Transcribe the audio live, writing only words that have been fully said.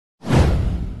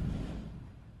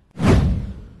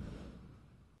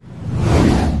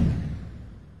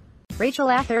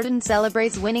Rachel Atherton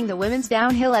celebrates winning the women's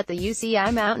downhill at the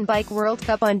UCI Mountain Bike World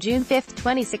Cup on June 5,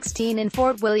 2016 in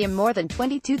Fort William. More than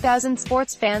 22,000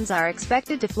 sports fans are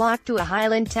expected to flock to a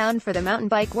Highland town for the Mountain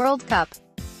Bike World Cup.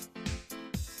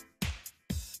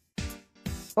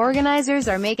 Organisers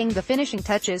are making the finishing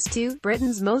touches to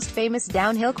Britain's most famous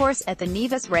downhill course at the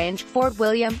Nevis Range, Fort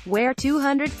William, where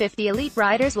 250 elite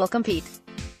riders will compete.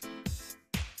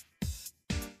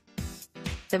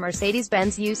 The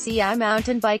Mercedes-Benz UCI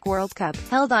Mountain Bike World Cup,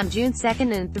 held on June 2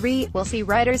 and 3, will see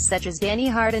riders such as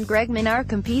Hart and Greg Minnaar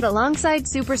compete alongside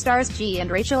superstars G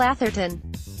and Rachel Atherton.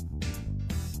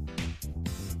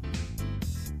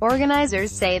 Organisers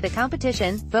say the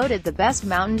competition, voted the best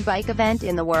mountain bike event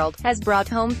in the world, has brought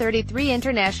home 33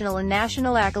 international and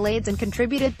national accolades and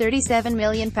contributed £37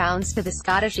 million to the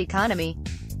Scottish economy.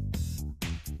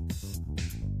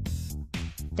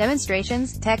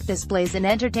 Demonstrations, tech displays and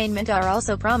entertainment are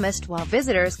also promised, while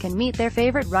visitors can meet their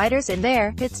favorite riders in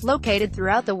their pits located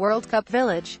throughout the World Cup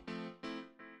village.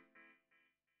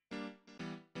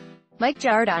 Mike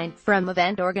Jardine, from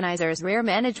event organisers Rear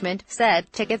Management,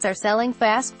 said, "Tickets are selling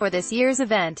fast for this year's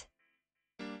event.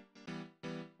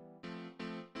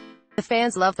 The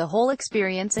fans love the whole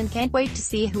experience and can't wait to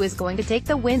see who is going to take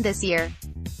the win this year.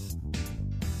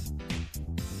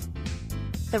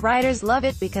 The riders love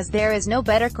it because there is no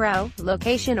better crowd,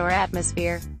 location or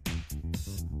atmosphere.